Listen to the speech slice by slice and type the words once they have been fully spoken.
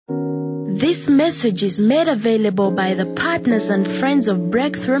This message is made available by the partners and friends of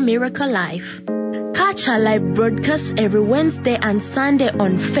Breakthrough Miracle Life. Catch our live broadcasts every Wednesday and Sunday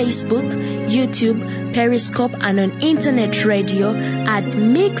on Facebook, YouTube, Periscope, and on internet radio at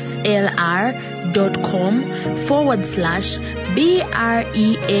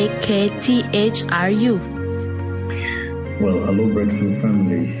mixlr.com/BREAKTHRU. Well, hello, Breakthrough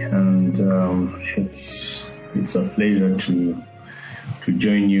family, and it's a pleasure to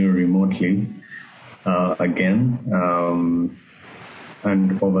join you remotely again.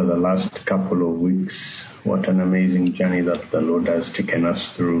 And over the last couple of weeks, what an amazing journey that the Lord has taken us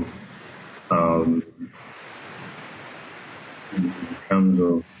through in terms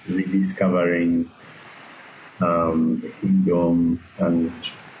of rediscovering the kingdom and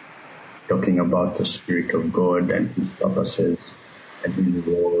talking about the Spirit of God and His purposes and His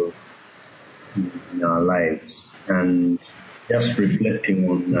role in our lives. And just reflecting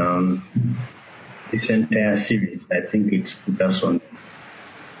on this entire series, I think it's put us on a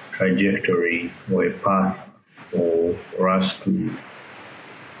trajectory or a path for us to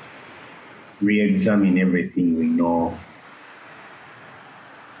re-examine everything we know,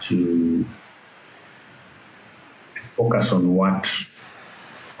 to focus on what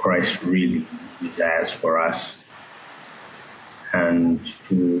Christ really desires for us, and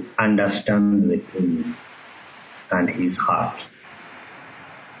to understand the King and His heart,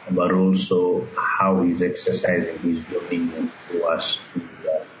 but also how He's exercising His dominion through us.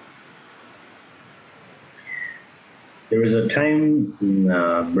 There is a time in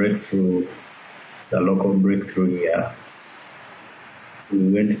Breakthrough, the local Breakthrough here,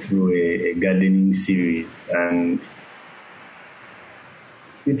 we went through a gardening series, and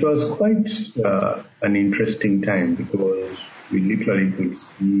it was quite an interesting time because we literally could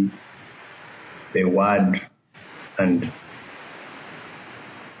see the Word and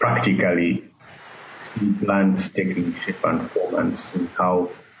practically see plants taking shape and form, and see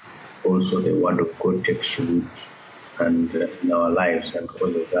how also the Word of God takes root and in our lives and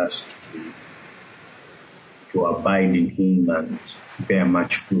causes us to abide in Him and bear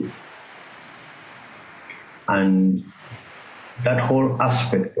much fruit. And that whole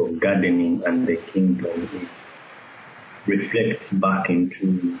aspect of gardening and the kingdom, it reflects back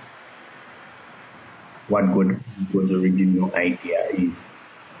into what God's original idea is.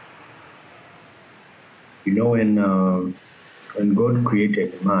 You know, when God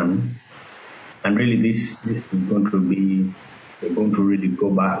created man, and really this is going to be, we're going to really go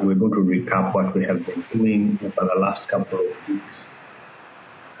back, we're going to recap what we have been doing for the last couple of weeks,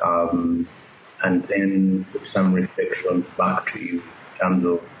 and then put some reflections back to you in terms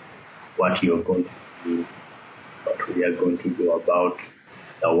of what you're going to do, what we are going to do about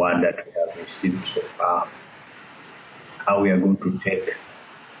the word that we have received so far, how we are going to take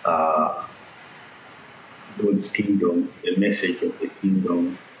God's kingdom, the message of the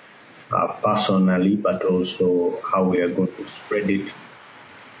kingdom, personally, but also how we are going to spread it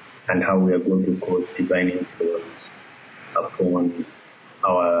and how we are going to cause divine influence upon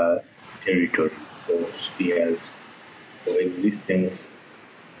our territory or spheres of existence,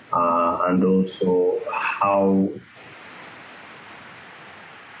 and also how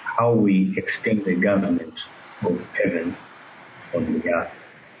we extend the government of heaven on the earth.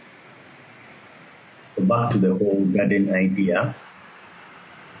 So back to the whole garden idea.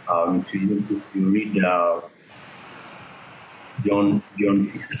 If you read John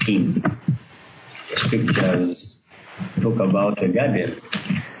 15, the scriptures talk about a garden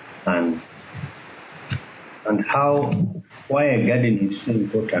and why a garden is so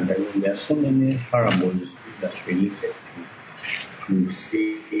important. I mean, there are so many parables that's related to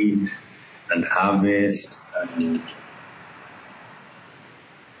seed and harvest, and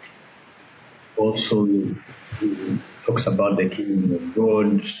also it talks about the kingdom of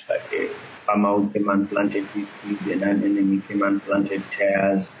God, like a farmer who came and planted his seed, and an enemy came and planted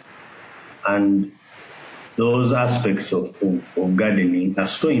tares. And those aspects of gardening are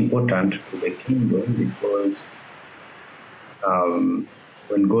so important to the kingdom because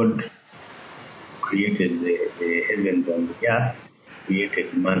when God created the heavens and the earth,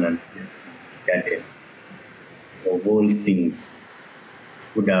 created man and his garden. Of all things,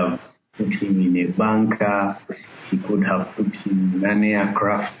 could have put him in a bunker, he could have put him in an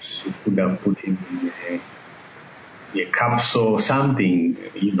aircraft, he could have put him in a capsule, something,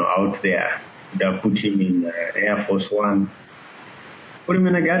 out there. Could have put him in Air Force One, put him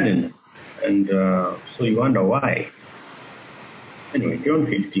in a garden. And so you wonder why. Anyway, John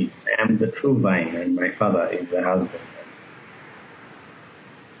 15, I am the true vine and my Father is the husband.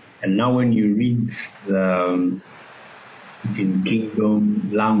 And now when you read it in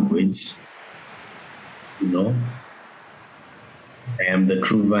kingdom language, I am the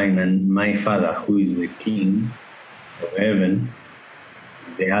true vine, and my Father, who is the King of heaven,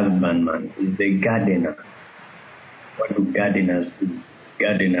 the husbandman, is the gardener. What do gardeners do?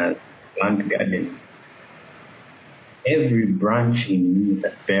 Gardeners plant gardens. Every branch in me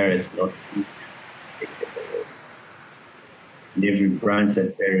that beareth not fruit, taketh away. And every branch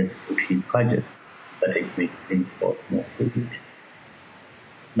that beareth fruit, he purgeth, that it may bring forth more fruit.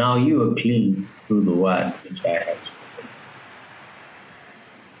 Now you are clean through the word which I have spoken.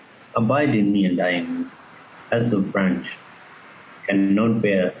 Abide in me, and I in you. As the branch cannot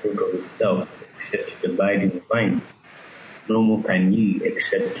bear fruit of itself except it abide in the vine, no more can ye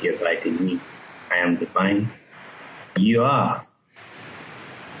except ye abide in me. I am the vine, you are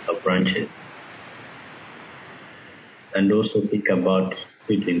the branches. And also think about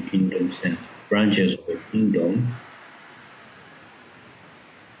it in kingdom sense. Branches of the kingdom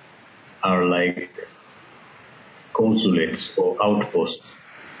are like consulates or outposts,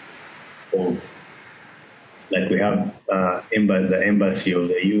 or like we have the embassy of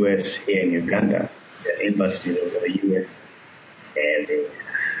the U.S. here in Uganda, the embassy of the U.S. and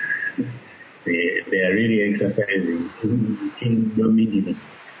they are really exercising king dominion.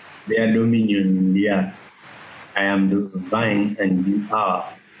 Their dominion in the earth. I am the vine, and you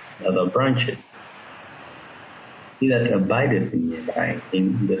are the other branches. He that abideth in me, and I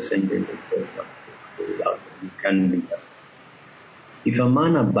in the same way without you can be that. If a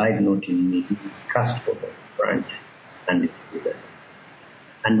man abide not in me, he is cast forth a branch, and it withereth.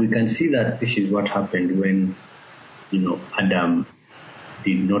 And we can see that this is what happened when, Adam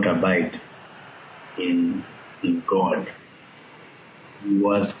did not abide in God. He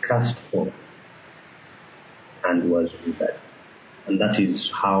was cast forth and was withered. And that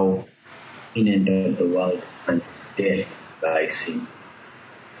is how in entered the world, and death by sin.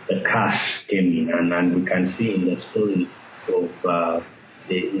 The curse came in, and we can see in the story of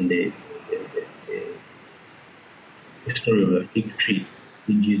the story of the fig tree,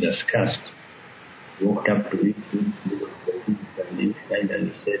 when Jesus cast, walked up to it, and inside,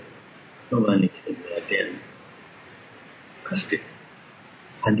 and he said, "No man is in me again." Cast it,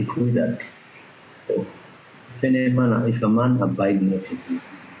 and it withered. So, if a man abide not in him,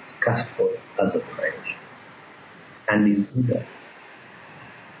 he is cast forth as a branch, and is withered.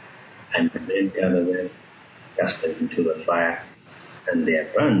 And then gather them, cast them into the fire, and they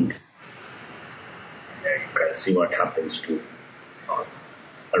are burned. There you can see what happens to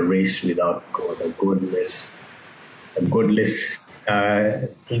a race without God, a godless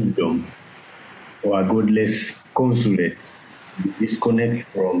kingdom, or a godless consulate. You disconnect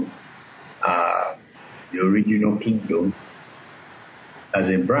from the original kingdom. As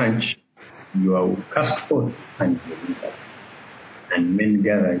a branch, you are cast forth and you wither. And men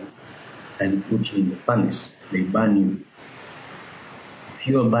gather and put you in the furnace. They burn you. If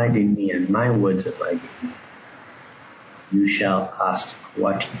you abide in me and my words abide in you, you shall ask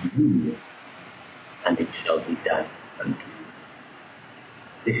what you will, and it shall be done unto you.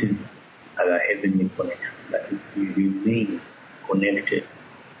 This is a heavenly connection, that if we remain connected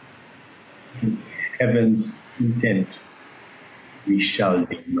to heaven's intent, we shall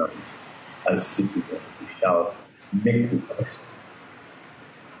demand as citizens, we shall make request,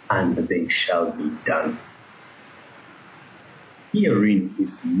 and they shall be done. Herein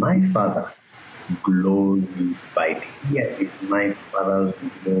is my Father glorified. Here is my Father's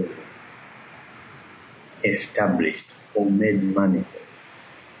glory established or made manifest,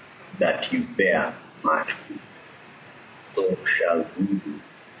 that you bear much fruit. So shall we be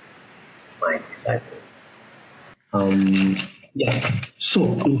my disciples.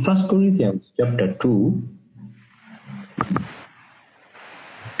 So in 1 Corinthians chapter 2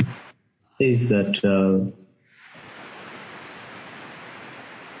 says that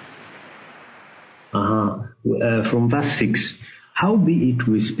from verse 6, howbeit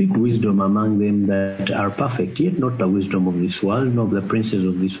we speak wisdom among them that are perfect, yet not the wisdom of this world, nor of the princes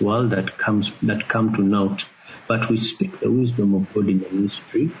of this world that come to naught, but we speak the wisdom of God in the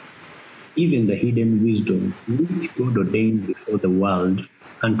mystery, even the hidden wisdom which God ordained before the world,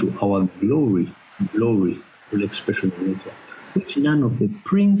 unto our glory, full expression of nature, which none of the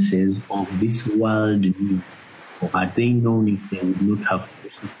princes of this world knew. For had they known it, they would not have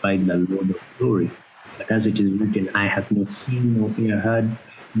crucified the Lord of glory. But as it is written, I have not seen nor ear heard,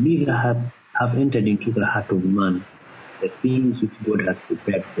 neither have entered into the heart of man the things which God hath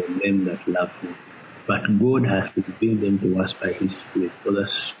prepared for them that love him. But God hath revealed them to us by his Spirit. For the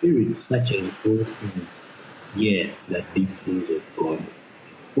Spirit searches all things, yea, the deep things of God.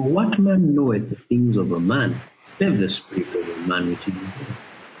 For what man knoweth the things of a man, save the spirit of a man which is in him?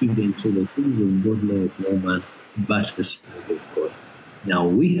 Even so the things of God knoweth no man, but the Spirit of God. Now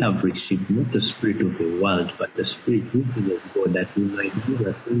we have received not the spirit of the world, but the Spirit which is of God, that we might do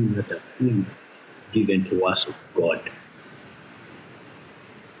the things that are freely given to us of God.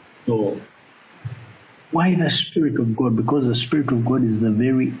 So, why the Spirit of God? Because the Spirit of God is the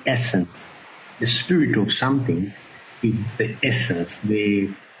very essence. The spirit of something is the essence,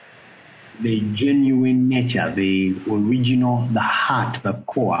 the genuine nature, the original, the heart, the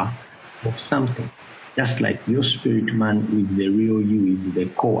core of something. Just like your spirit man is the real you, is the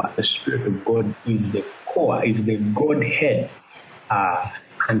core. The Spirit of God is the core, is the Godhead.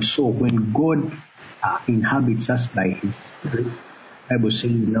 And so when God inhabits us by His Spirit, the Bible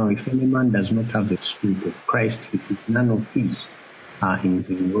says now, if any man does not have the Spirit of Christ, it is none of his.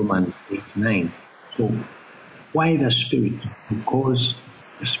 In Romans 8:9. So why the Spirit? Because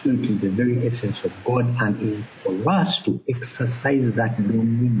the Spirit is the very essence of God, and for us to exercise that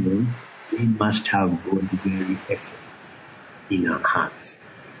dominion, we must have God's very essence in our hearts.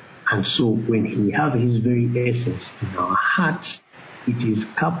 And so when we have His very essence in our hearts, it is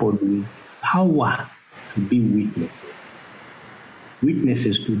coupled with power to be witnesses.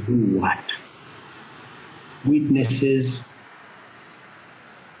 Witnesses to do what? Witnesses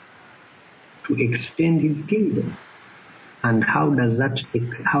to extend His kingdom. And how does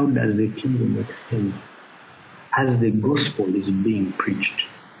the kingdom extend? As the gospel is being preached,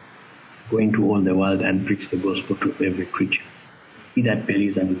 go into all the world and preach the gospel to every creature. He that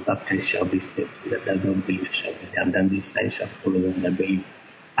believes and is baptized shall be saved. He that does not believe shall be damned, and these signs shall follow them that believe.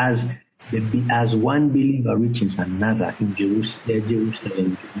 As one believer reaches another in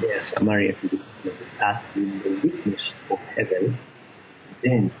Jerusalem, Judea, Samaria, to the end of the earth, with the witness of heaven,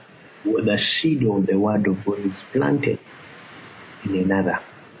 then the seed of the word of God is planted in another,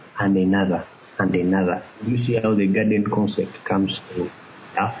 and another, and another. You see how the garden concept comes through.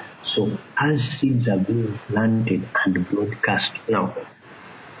 So as seeds are being planted and broadcast now,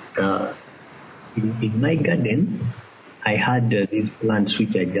 in my garden, I had these plants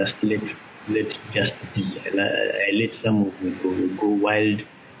which I just let just be. I let some of them go wild,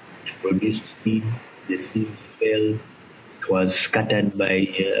 to produce seed. The seed fell. It was scattered by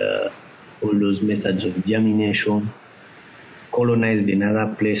all those methods of germination. Colonized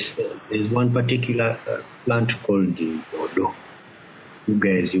another place. There's one particular plant called the dodo. You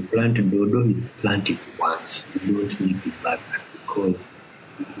guys, you plant dodo, you plant it once. You don't leave it back, because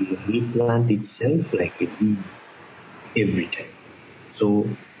it will replant itself like a bee every time.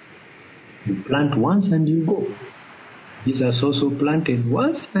 So you plant once and you go. Jesus also planted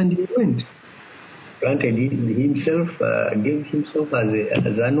once and he went. Planted himself, gave himself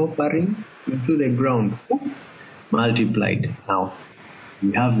as an offering into the ground. Multiplied. Now,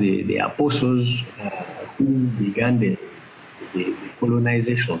 we have the apostles who began the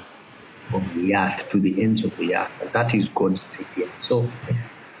colonization of the earth to the ends of the earth. And that is God's idea. So,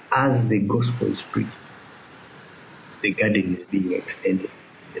 as the gospel is preached, the garden is being extended.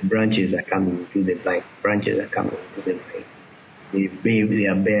 The branches are coming to the vine. Branches are coming to the vine.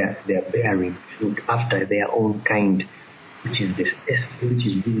 They are bearing fruit after their own kind, which is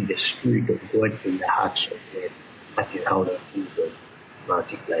really the Spirit of God in the hearts of men. That is how the kingdom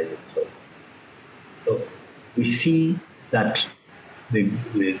multiplies itself. So we see that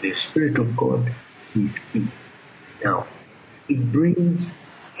the Spirit of God is key. Now, it brings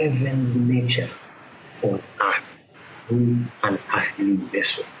heavenly nature on earth through an earthly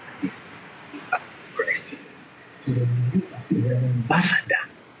vessel, Christ. So the believer is an ambassador.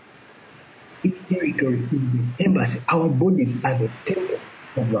 His territory is the embassy. Our bodies are the temple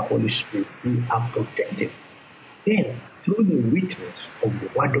of the Holy Spirit. We are protected. Then, through the witness of the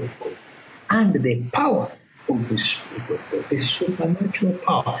Word of God and the power of the Spirit of God, the supernatural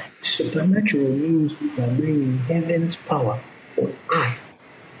power. Supernatural means we are bringing heaven's power on earth.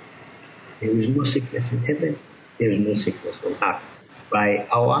 There is no sickness in heaven. There is no sickness on earth. By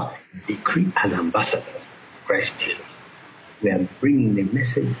our decree as ambassadors of Christ Jesus, we are bringing the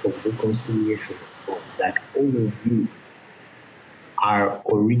message of reconciliation, of that all of you are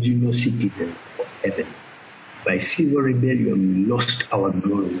original citizens of heaven. By civil rebellion, we lost our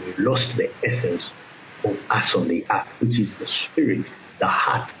glory. We lost the essence of us on the earth, which is the spirit, the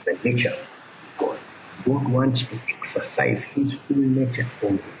heart, the nature of God. God wants to exercise His full nature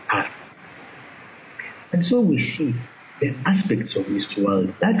on the earth. And so we see the aspects of this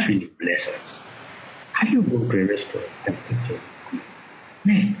world that really bless us. Have you gone to a restaurant and eaten food?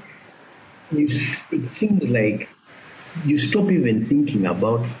 Man, it seems like you stop even thinking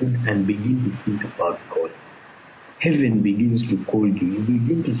about food and begin to think about God. heaven begins to call you. You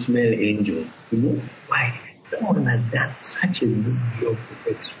begin to smell angels. You know why? Someone has done such a good job to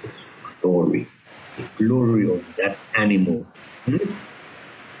expose the glory of that animal.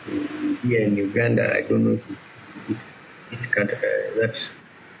 Here in Uganda, I don't know if it can, that's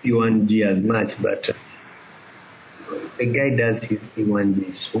P1G as much, but the guy does his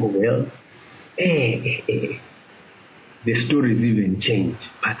P1G so well. The stories even change.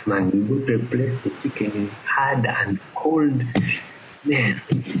 But man, you go to a place, the chicken is hard and cold. Man,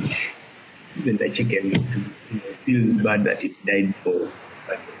 even the chicken feels bad that it died for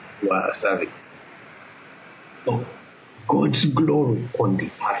our service. So, God's glory on the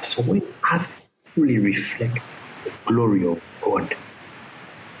earth. So when earth fully reflects the glory of God,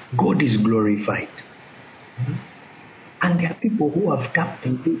 God is glorified. And there are people who have tapped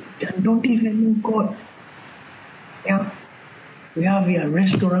into it and don't even know God. Yeah. We have here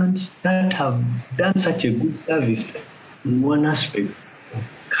restaurants that have done such a good service in one aspect of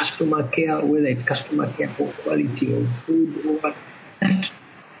customer care, whether it's customer care for quality of food or what, that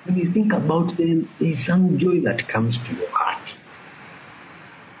when you think about them, there's some joy that comes to your heart.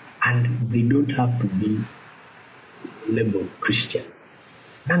 And they don't have to be labeled Christian.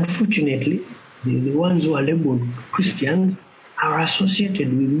 Unfortunately, the ones who are labeled Christians are associated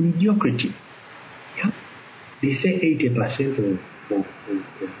with mediocrity. Yeah? They say 80% of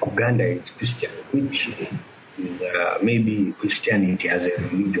Uganda is Christian, which is maybe Christianity as a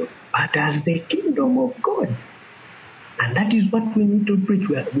religion, but as the kingdom of God. And that is what we need to preach.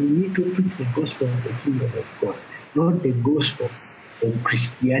 We need to preach the gospel of the kingdom of God, not the gospel of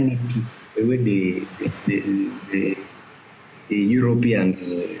Christianity, the way the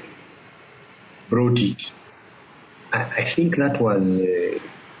Europeans brought it. I think that was,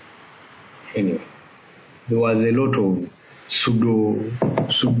 anyway, there was a lot of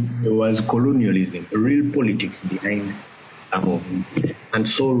there was colonialism, real politics behind some of it. And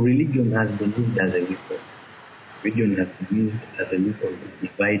so religion has been used as a weapon. Religion has been used as a weapon to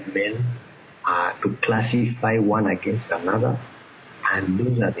divide men, to classify one against another. And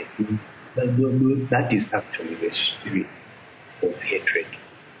those are the things, that is actually the spirit of hatred.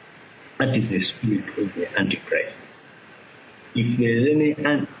 That is the spirit of the Antichrist. If there is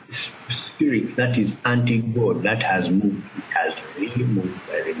any spirit that is anti-God that has moved, it has really moved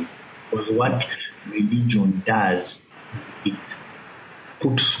by religion. Because what religion does, it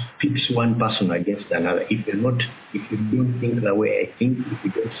pits one person against another. If you don't think the way I think, if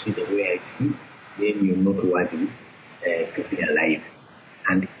you don't see the way I see, then you're not worthy to be alive.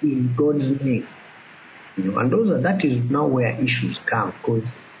 And in God's name, and that is now where issues come. Because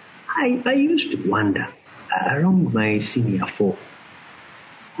I used to wonder, around my senior 4,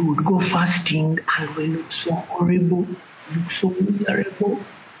 we would go fasting and we look so horrible, look so miserable,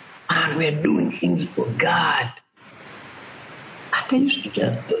 and we're doing things for God. And I used to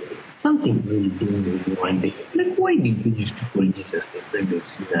just thought, something really didn't with me one day. Like, why did we used to call Jesus the friend of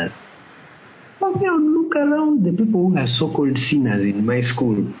sinners? But I would look around the people who are so-called sinners in my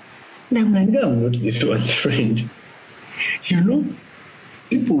school, and I'm like, I'm not this one's friend.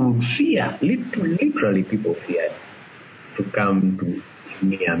 People would fear, literally people feared to come to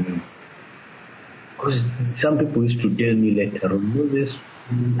near me. Because some people used to tell me later on, Moses,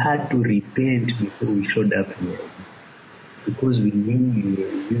 we had to repent before we showed up here. Because we knew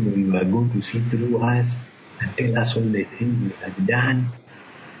you were going to see through us and tell us all the things we had done.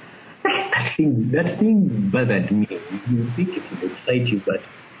 That thing bothered me. You think it would excite you, but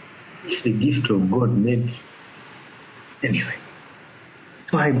it's the gift of God made. Anyway.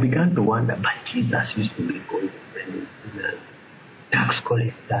 So I began to wonder, but Jesus used to be called tax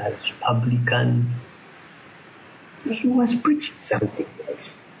collectors, publicans. He was preaching something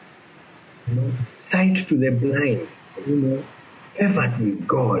else. Sight to the blind, effort with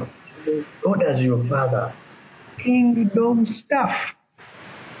God, God as your father, kingdom stuff.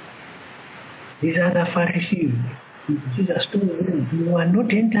 These are the Pharisees. Jesus told them, you are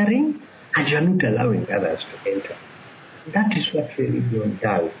not entering and you are not allowing others to enter. That is what religion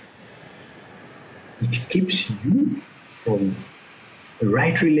does. It keeps you from the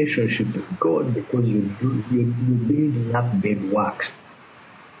right relationship with God because you're building up bad works.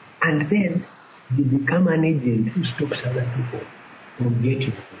 And then you become an agent who stops other people from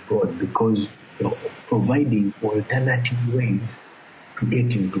getting to God because you're providing alternative ways to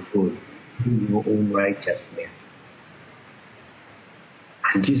get into God in your own righteousness.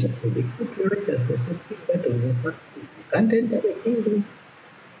 And Jesus said, if your righteousness exceeds that of your heart, you can't enter the kingdom.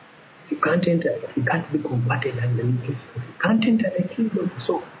 You can't enter, you can't be converted and then you can't enter the kingdom.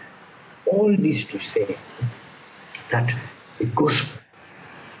 So, all this to say that the gospel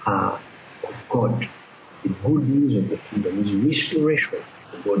of God The good news of the kingdom is restoration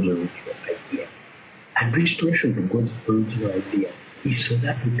to God's original idea. And restoration to God's original idea is so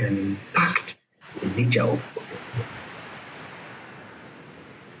that we can impact the nature of God.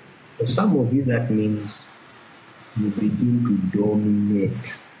 For some of you, that means you begin to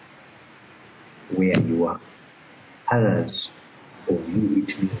dominate where you are. Others of you,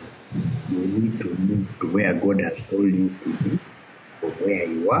 it means you need to move to where God has told you to be, from where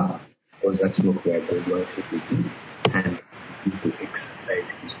you are, because that's not where God wants you to be, and you to exercise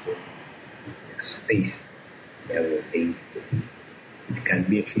His will in the space that will be. It can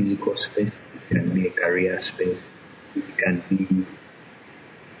be a physical space, it can be a career space, it can be,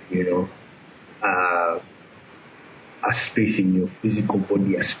 a space in your physical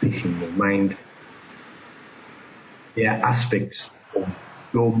body, a space in your mind. There are aspects of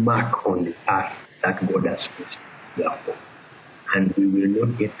your mark on the earth that God has put there for. And we will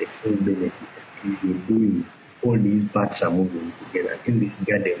not get the full benefit until you're doing all these parts are moving together, until this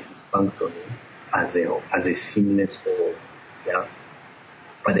garden is functioning as a seamless whole. Yeah.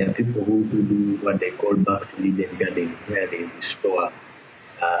 But there are people who do what they call back to Eden garden, where they restore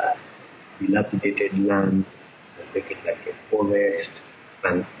dilapidated land and make it like a forest,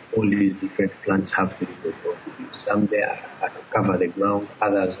 and all these different plants have to be produced. Some there are to cover the ground,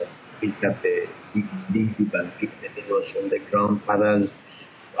 others pick up dig deep and pick the minerals from the ground, others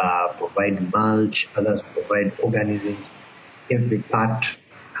provide mulch, others provide organisms. Every part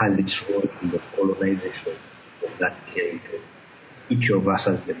has its role in the colonization of that territory. Each of us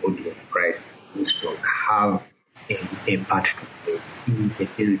as the body of Christ needs to have a part to play in the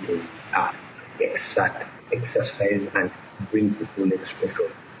territory, exercise and bring to full expression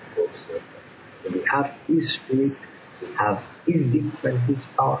of God's nature. So we have His Spirit, we have His gift and His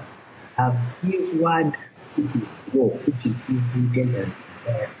power, we have His word, which is law, which is His intent,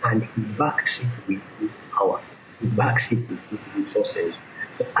 and He backs it with His power. He backs it with His resources.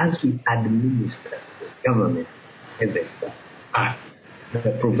 So as we administer the government, heaven, earth, we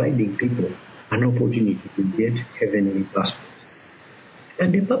are providing people an opportunity to get heavenly passports.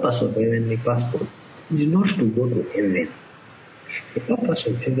 And the purpose of heavenly passport is not to go to heaven. The purpose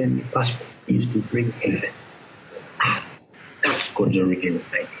of heavenly passport is to bring heaven. That's God's original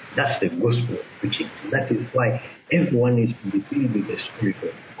idea. That's the gospel of preaching. That is why everyone is to be filled with the Spirit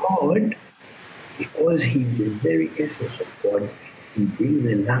of God, because He is the very essence of God. He brings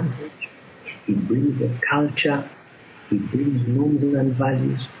a language, He brings a culture, He brings norms and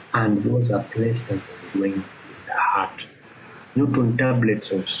values, and those are placed and ingrained in the heart. Not on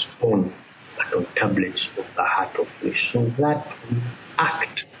tablets of stone, but on tablets of the heart of flesh, so that we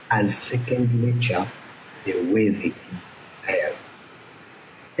act as second nature the way the King desires.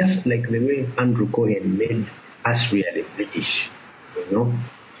 Just like the way Andrew Cohen made us really British,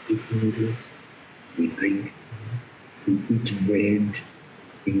 speak English, we drink, we eat bread,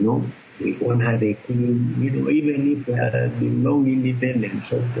 we honor the King, even if we are the long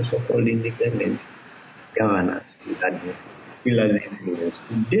independence of the so-called independent governance, we had pillars influence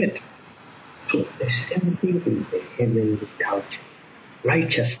to death. So the same thing in the heavenly culture.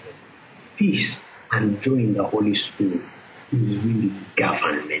 Righteousness, peace, and joy in the Holy Spirit is really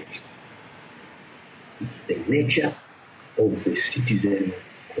government. It's the nature of the citizen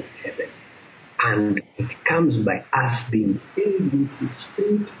of heaven. And it comes by us being filled with His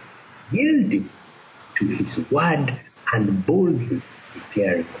Spirit, yielding to His word, and boldly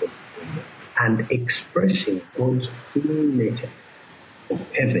declaring God's kingdom and expressing God's full nature of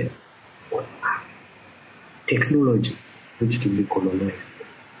heaven on earth. Technology needs to be colonized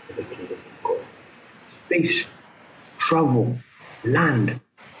for the kingdom of God. Space, travel, land,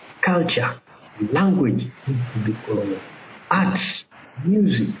 culture, language need to be colonized. Arts,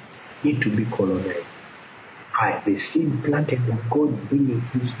 music need to be colonized. The seed planted of God bringing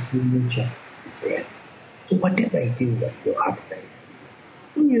His full nature to bear. So whatever it is that your heart finds,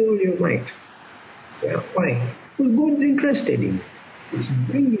 do with all your might. Why? Because God's interested in it. It's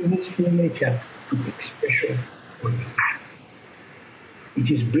bringing His full nature to expression on the earth. It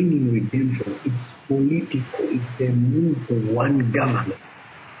is bringing redemption. It's political. It's a move for one government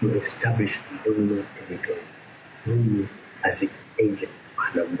to establish the dominant territory, bringing as its agent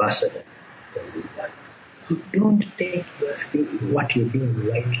and ambassador on the earth. So don't take what you're doing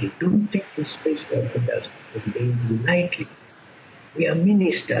lightly. Don't take the space where God has ordained you lightly. We are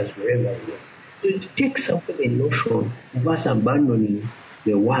ministers wherever we are. So it takes away the notion of us abandoning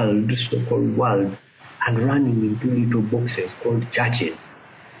the world, so-called world, and running into little boxes called churches.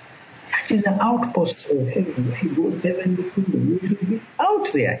 Churches are outposts of heaven. God's heavenly kingdom. We should be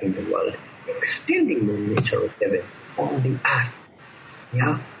out there in the world, extending the nature of heaven on the earth.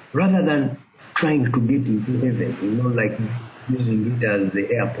 Yeah? Rather than trying to get into heaven, like using it as the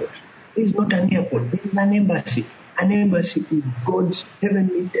airport. This is not an airport. This is an embassy. An embassy is God's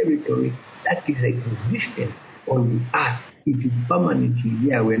heavenly territory that is existent on the earth. It is permanently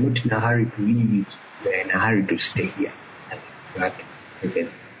here. We're not in a hurry to leave it. We're in a hurry to stay here. That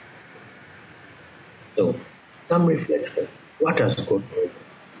heaven. So, some reflection. What has God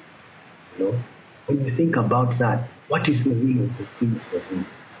done? When you think about that, what is the will of the things of heaven?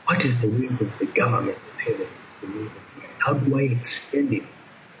 What is the will of the government of heaven? How do I extend it?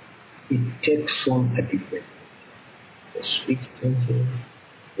 It takes on a different. The speech changes.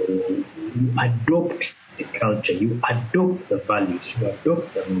 You adopt the culture. You adopt the values. You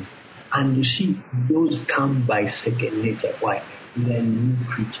adopt them. And you see, those come by second nature. Why? We are new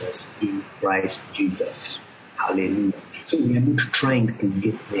creatures in Christ Jesus. Hallelujah. So we are not trying to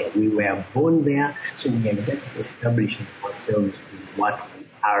get there. We were born there, so we are just establishing ourselves in what we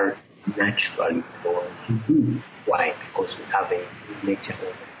are naturally born to do. Why? Because we have a nature of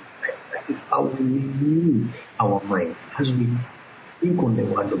life. How we renew our minds as we think on the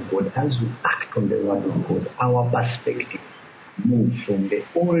Word of God, as we act on the Word of God, our perspective moves from the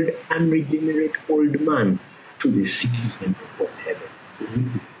old, unregenerate old man to the citizen of heaven. We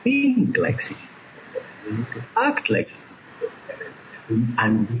need to think like citizens. We need to act like citizens of heaven.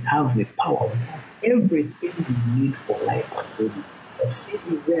 And we have the power. We have everything we need for life and body. The sin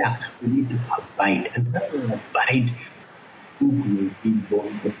is there. We need to abide. And that will abide. Food will be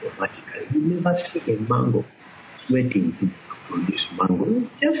born automatically. You never see a mango sweating to produce mango. It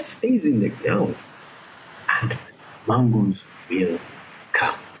just stays in the ground. And mangoes will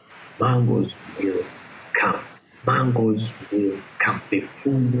come. Mangoes will come. Mangoes will come. The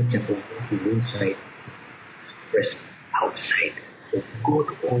full nature of what is inside expressed outside. But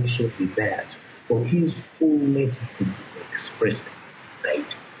God also desires for His full nature to be expressed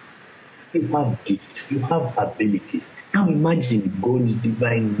outside. You have gifts, you have abilities. Now imagine God's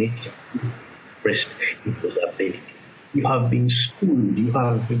divine nature expressed in those abilities. You have been schooled, you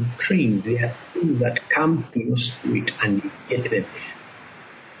have been trained. There are things that come to your spirit and you get them.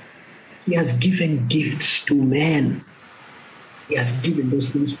 He has given gifts to men. He has given those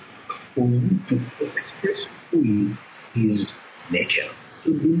things for you to express fully His nature.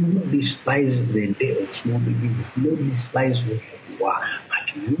 So do not despise the day of small beginnings. Do not despise where you are,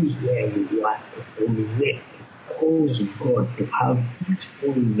 but use where you are to elevate, to cause God to have His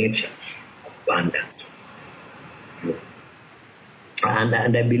full nature abundant.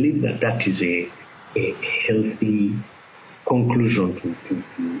 And I believe that is a healthy conclusion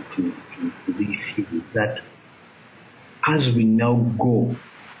to this series, that as we now go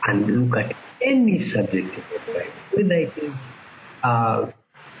and look at any subject of life, whether it is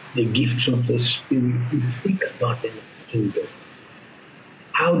the gifts of the Spirit, we think about the kingdom.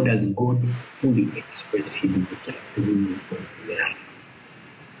 How does God fully express His nature through life?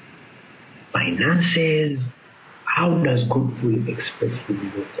 Finances. How does God fully express His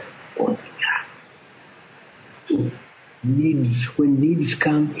nature on the earth? So needs, when needs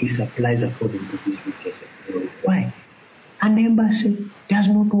come, He supplies according to His riches and glory. Why? An embassy does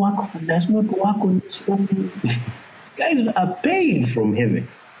not work on its own. Guys are paid from heaven.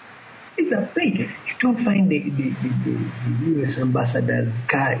 Guys are paid. You don't find the US ambassador's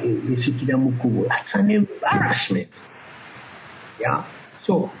car in Sikiramukubo. That's an embarrassment. Yeah.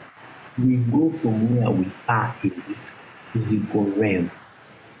 So we go from where we are in this physical realm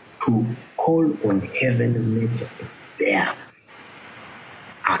to call on heaven's nature to bear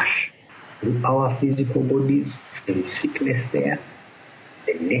us. Through our physical bodies, there is sickness there.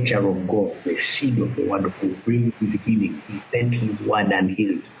 The nature of God, the seed of the Word of God brings healing. He sent His Word and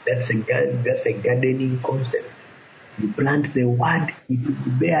healed. That's a gardening concept. You plant the Word, it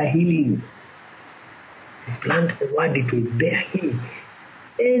will bear healing. You plant the Word, it will bear healing.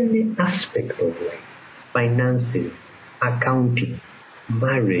 Any aspect of life, finances, accounting,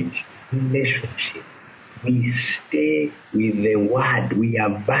 marriage, relationship, we stay with the Word. We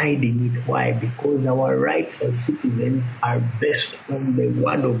abide in it. Why? Because our rights as citizens are based on the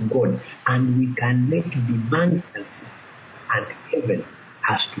Word of God, and we can make demands as citizens, and heaven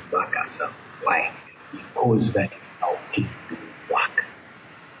has to back us up. Why? Because that is our kingdom work.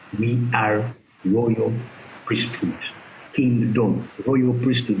 We are royal priesthood. Kingdom. Royal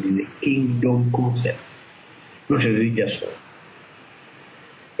priesthood is a kingdom concept, not a religious one.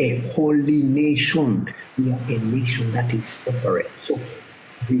 A holy nation. We are a nation that is separate. So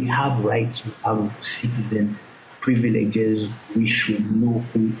we have rights, we have citizen privileges. We should know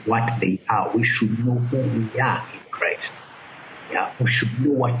what they are. We should know who we are in Christ. Yeah, we should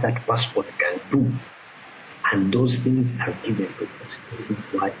know what that passport can do. And those things are given to us in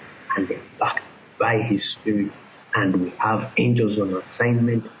His Word, and they're backed by His Spirit, and we have angels on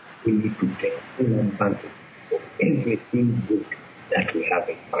assignment. We need to take full advantage of everything good that we have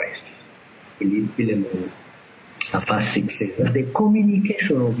in Christ. In Philemon, verse 6 says that the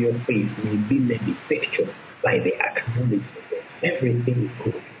communication of your faith may be made effectual by the acknowledgement of everything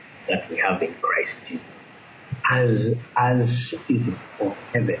good that we have in Christ Jesus. As citizens of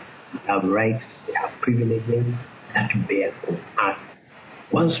heaven, we have rights, we have privileges that bear on earth.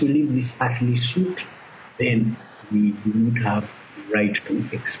 Once we leave this earthly suit, then we do not have the right to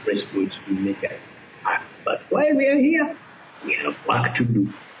express God's will nature. But while we are here, we have work to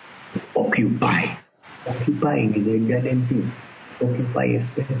do. Occupy. Occupying is a garden thing. Occupy a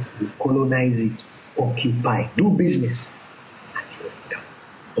space, colonize it, occupy, do business.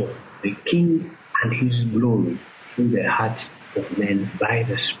 So the King and His glory through the hearts of men by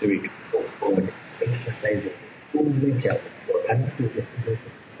the Spirit of God, exercising the full nature of God, and that is the fullness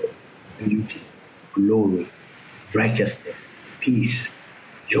of God: beauty, glory, righteousness, peace,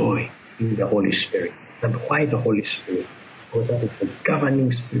 joy in the Holy Spirit. And why the Holy Spirit? Because that is the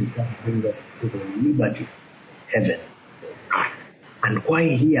governing spirit that brings us to the liberty of heaven and earth. And why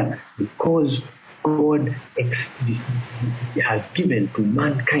here? Because God has given to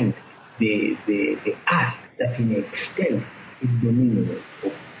mankind the earth that in extent is dominion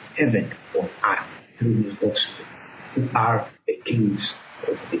of heaven on earth through His gospel, who are the kings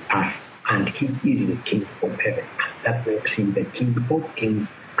of the earth, and He is the King of heaven, and that makes Him the King of kings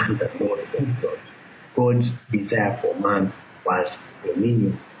and the Lord of lords. God's desire for man was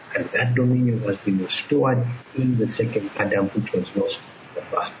dominion, and that dominion has been restored in the second Adam, which was lost in the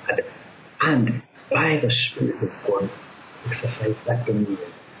first Adam. And by the Spirit of God, exercise that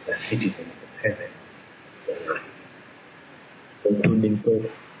dominion as citizens of heaven on earth. Concluding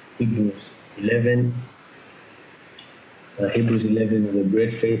thought, Hebrews 11. Hebrews 11 is a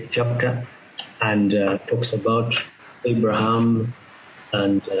great faith chapter, and talks about Abraham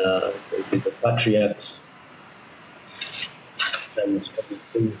and the patriarchs. And it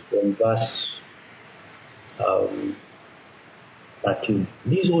says from verse 13,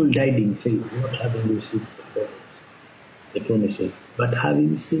 these all died in faith, not having received the promises, but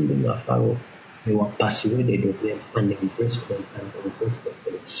having seen them afar off, they were persuaded of them, and embraced them, and embraced them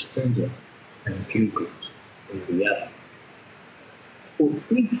as strangers and pilgrims in the earth. For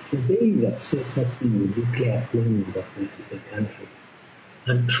if they that say such things will declare plainly that this is a country,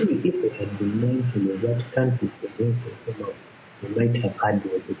 and truly if they had been mindful of that country from whence they came out, they might have had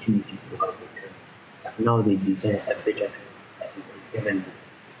the opportunity to have returned. But now they desire a better country that is in heaven.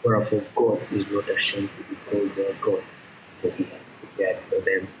 Wherefore God is not ashamed to be called their God, for He has prepared for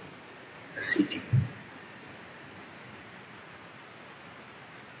them a city.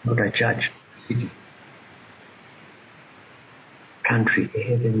 Not a church, a city. Country, a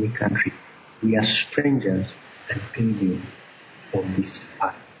heavenly country. We are strangers and pilgrims on this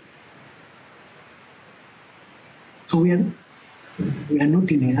earth. So we are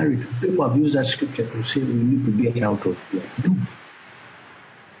not in a hurry. People have used that scripture to say we need to get out of here. No.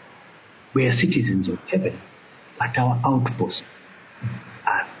 We are citizens of heaven, but our outpost,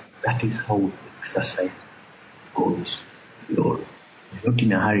 that is how we exercise God's glory. We're not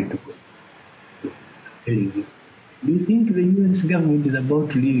in a hurry to go. I'm telling you. Do you think the US government is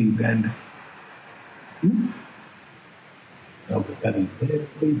about to leave Uganda? They are becoming very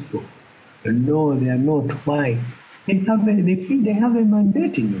faithful. No, they are not. Why? They feel they have a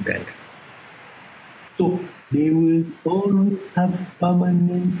mandate in Uganda. So they will always have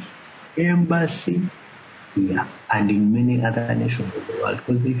permanent embassy here and in many other nations of the world,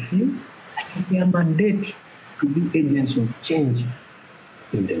 because they feel that is their mandate to be agents of change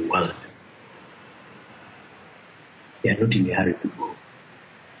in the world. They are not in a hurry to go.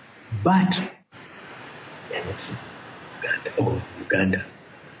 But they are not sitting in Uganda.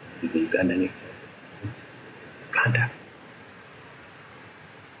 Uganda next time. Uganda.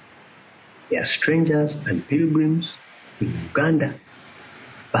 They are strangers and pilgrims in Uganda,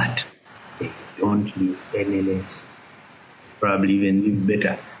 but they don't live any less. Probably even live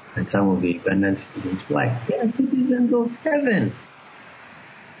better than some of the Ugandan citizens. Why? They are citizens of heaven.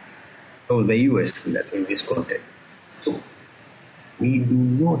 Or the US in this context. So we do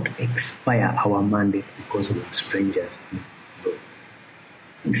not expire our mandate because we are strangers.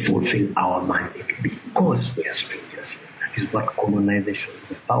 We fulfill our mandate because we are strangers. That is what colonization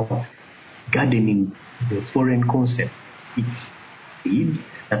is about. Gardening is a foreign concept. It's seed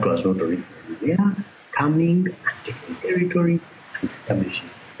that was not originally there, coming and taking territory and establishing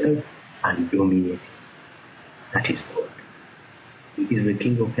itself and dominating. That is God. He is the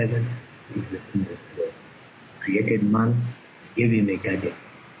King of heaven. He is the King of God. Created man, gave him a garden.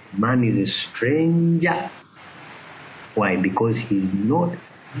 Man is a stranger. Why? Because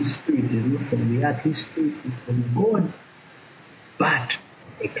his spirit is not from the earth, his spirit is from God. But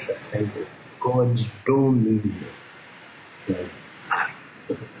exercises God's dominion on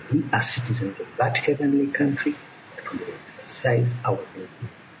earth. We are citizens of that heavenly country, but we exercise our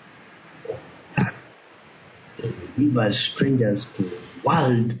dominion on earth. So we live as strangers to the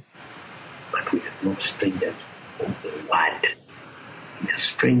world, but we are not strangers of the world. We are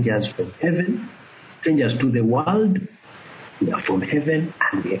strangers from heaven, strangers to the world. We are from heaven,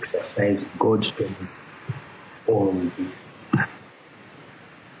 and we exercise God's dominion on the earth.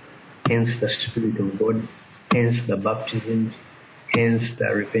 Hence the Spirit of God, hence the baptisms, hence the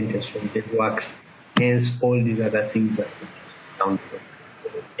repentance from dead works, hence all these other things that we count from.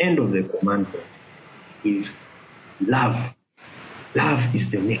 The end of the commandment is love. Love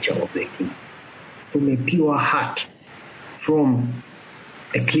is the nature of the King. From a pure heart, from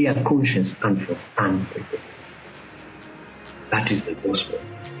a clear conscience, and from unprepared. That is the gospel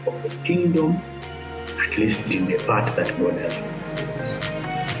of the kingdom, at least in the part that God has given us.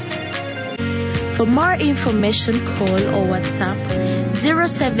 For more information, call or WhatsApp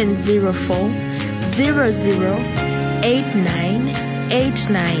 0704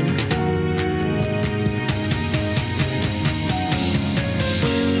 008989.